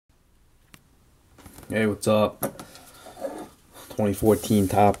Hey, what's up? 2014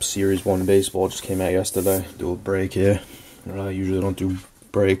 Topps Series 1 baseball just came out yesterday. Do a break here. I usually don't do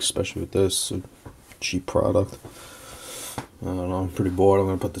breaks, especially with this. It's a cheap product. I don't know, I'm pretty bored. I'm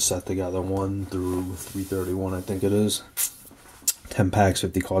going to put the set together 1 through 331, I think it is. 10 packs,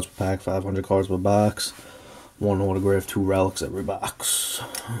 50 cards per pack, 500 cards per box. 1 autograph, 2 relics every box.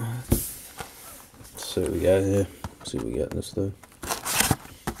 Let's see what we got here. Let's see what we got in this thing.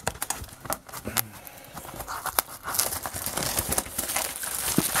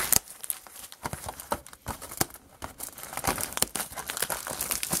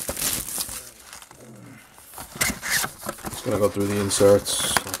 Just gonna go through the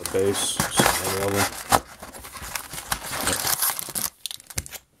inserts, not the base, just any of them.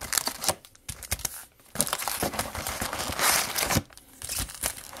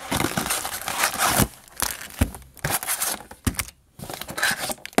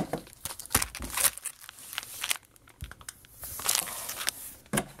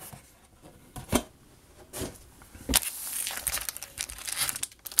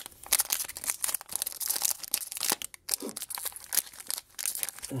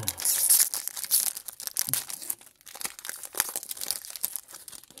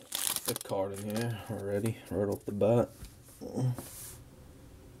 Thick card in here already, right off the bat.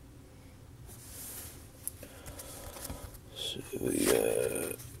 See what we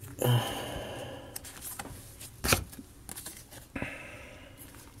got.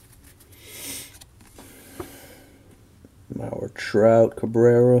 Mauer Trout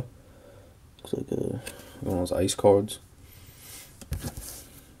Cabrera. Looks like one of those ice cards.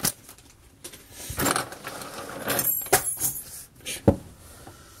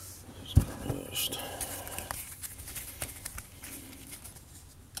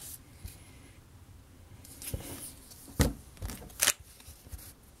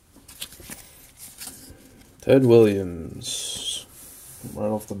 Ted Williams, right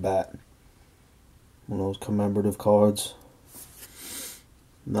off the bat. One of those commemorative cards.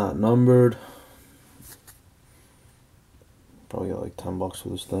 Not numbered. Probably got like $10 for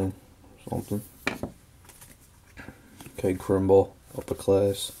this thing or something. Okay, Krimble, upper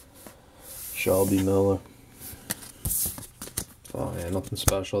class. Shelby Miller. Oh yeah, nothing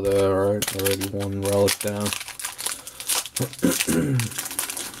special there. Alright, already 1 relic down.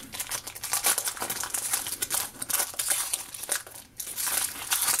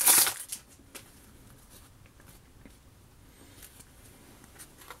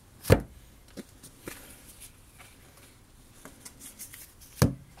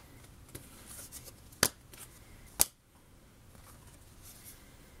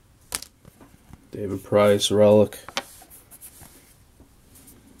 David Price, relic.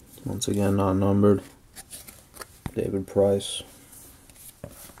 Once again, not numbered. David Price.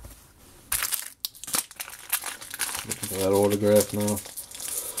 Looking for that autograph now.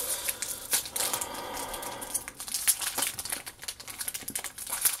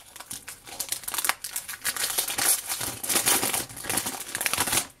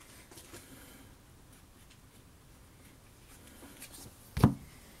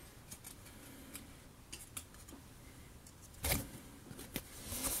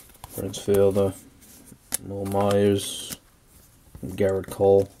 Prince Fielder, Will Myers, Garrett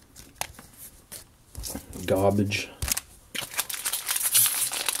Cole, garbage.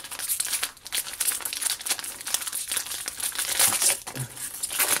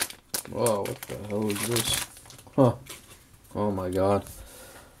 Whoa, what the hell is this? Huh. Oh my god.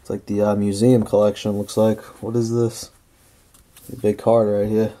 It's like the museum collection, looks like. What is this? A big card right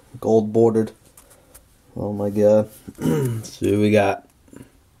here. Gold bordered. Oh my god. Let's see what we got.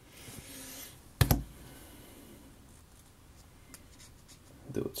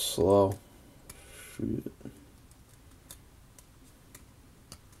 Do it slow. Shoot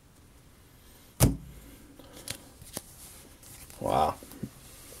it. Wow.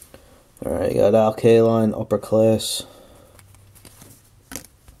 Alright, you got Al Kaline, upper class.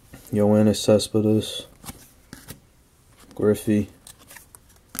 Yoenis Cespedes. Griffey.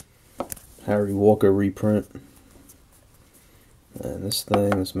 Harry Walker reprint. And this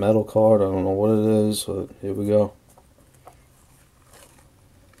thing, this metal card, I don't know what it is, but here we go.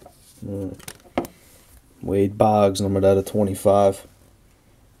 Wade Boggs, numbered out of 25.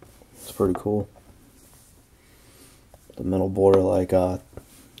 It's pretty cool. The metal border, like I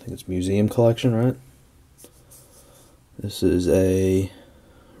think it's museum collection, right? This is a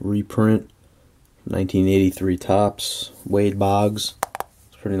reprint, 1983 Topps. Wade Boggs.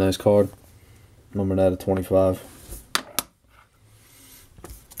 It's a pretty nice card. Numbered out of 25.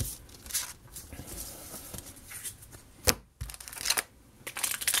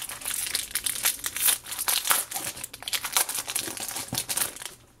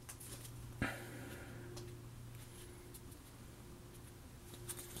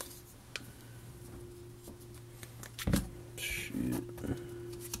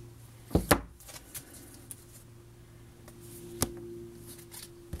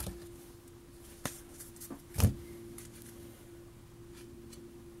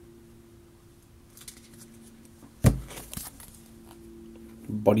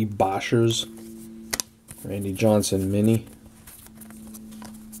 Buddy Boshers. Randy Johnson Mini.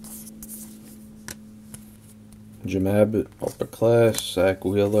 Jim Abbott, Upper Class. Zach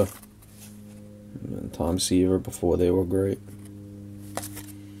Wheeler. And Tom Seaver before they were great.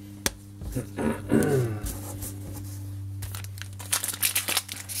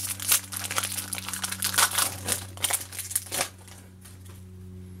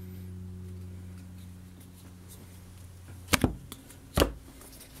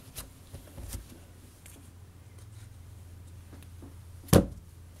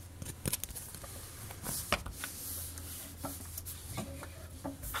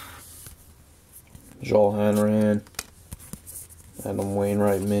 Joel Hanrahan, Adam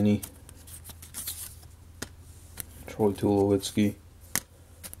Wainwright Mini, Troy Tulowitzki,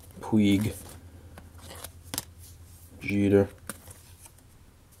 Puig, Jeter,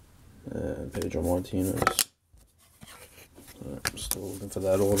 and Pedro Martinez. I'm still looking for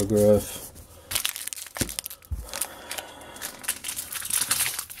that autograph.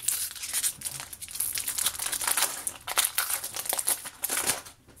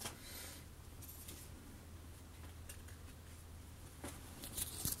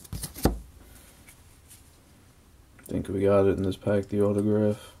 I think we got it in this pack, the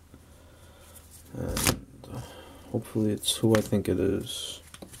autograph. And hopefully it's who I think it is.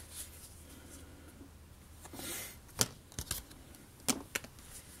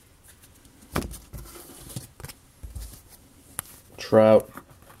 Trout.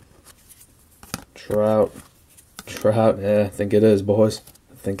 Yeah, I think it is, boys.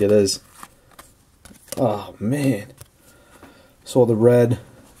 I think it is. Oh, man. Saw the red.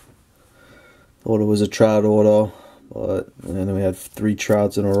 Thought it was a Trout auto. But, and then we had 3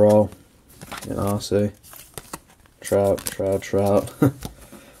 Trouts in a row. And I'll say, Trout.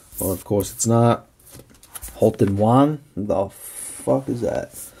 Well, of course it's not. Holton Wong? The fuck is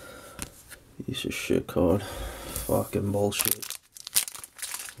that? Piece of shit card. Fucking bullshit.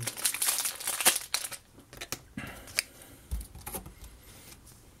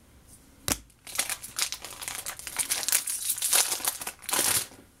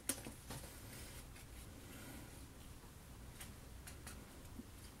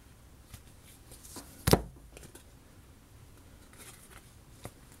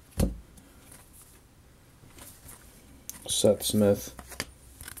 Seth Smith,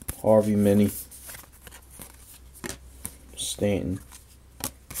 Harvey Mini, Stanton,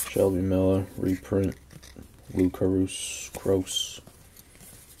 Shelby Miller, reprint, Lou Cross,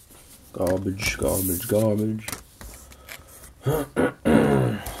 garbage.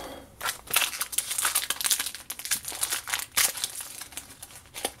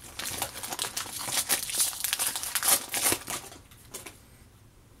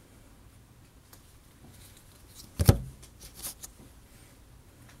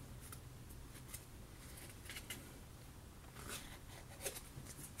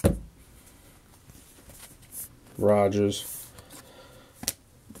 Rogers,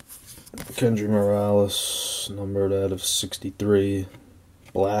 Kendry Morales, numbered out of 63,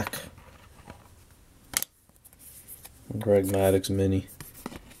 black. Greg Maddux Mini,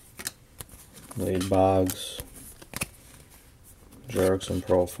 Wade Boggs, Jerickson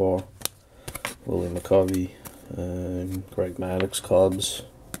Profile, Willie McCovey, and Greg Maddux Cubs,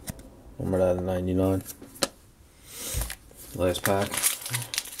 numbered out of 99. Last pack.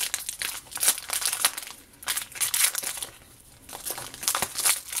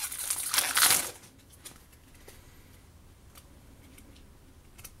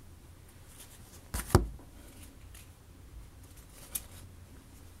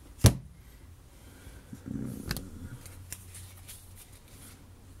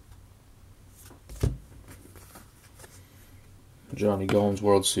 Johnny Gomes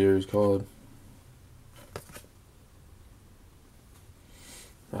World Series card.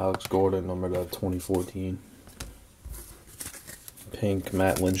 Alex Gordon, numbered out of 2014. Pink,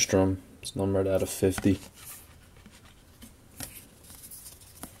 Matt Lindstrom. It's numbered out of 50.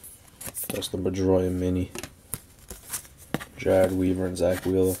 Dustin Pedroia Mini. Jared Weaver and Zach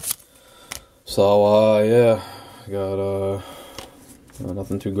Wheeler. So, yeah. Got,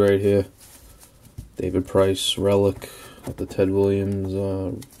 nothing too great here. David Price, Relic. Got the Ted Williams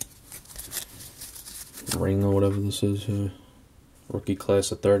ring or whatever this is here. Rookie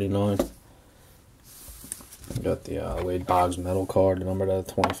class of 39. Got the Wade Boggs metal card, numbered out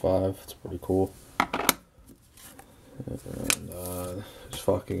of 25. It's pretty cool. And this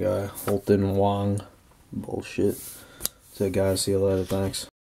fucking guy, Holton Wong. Bullshit. So guys, see you later. Thanks.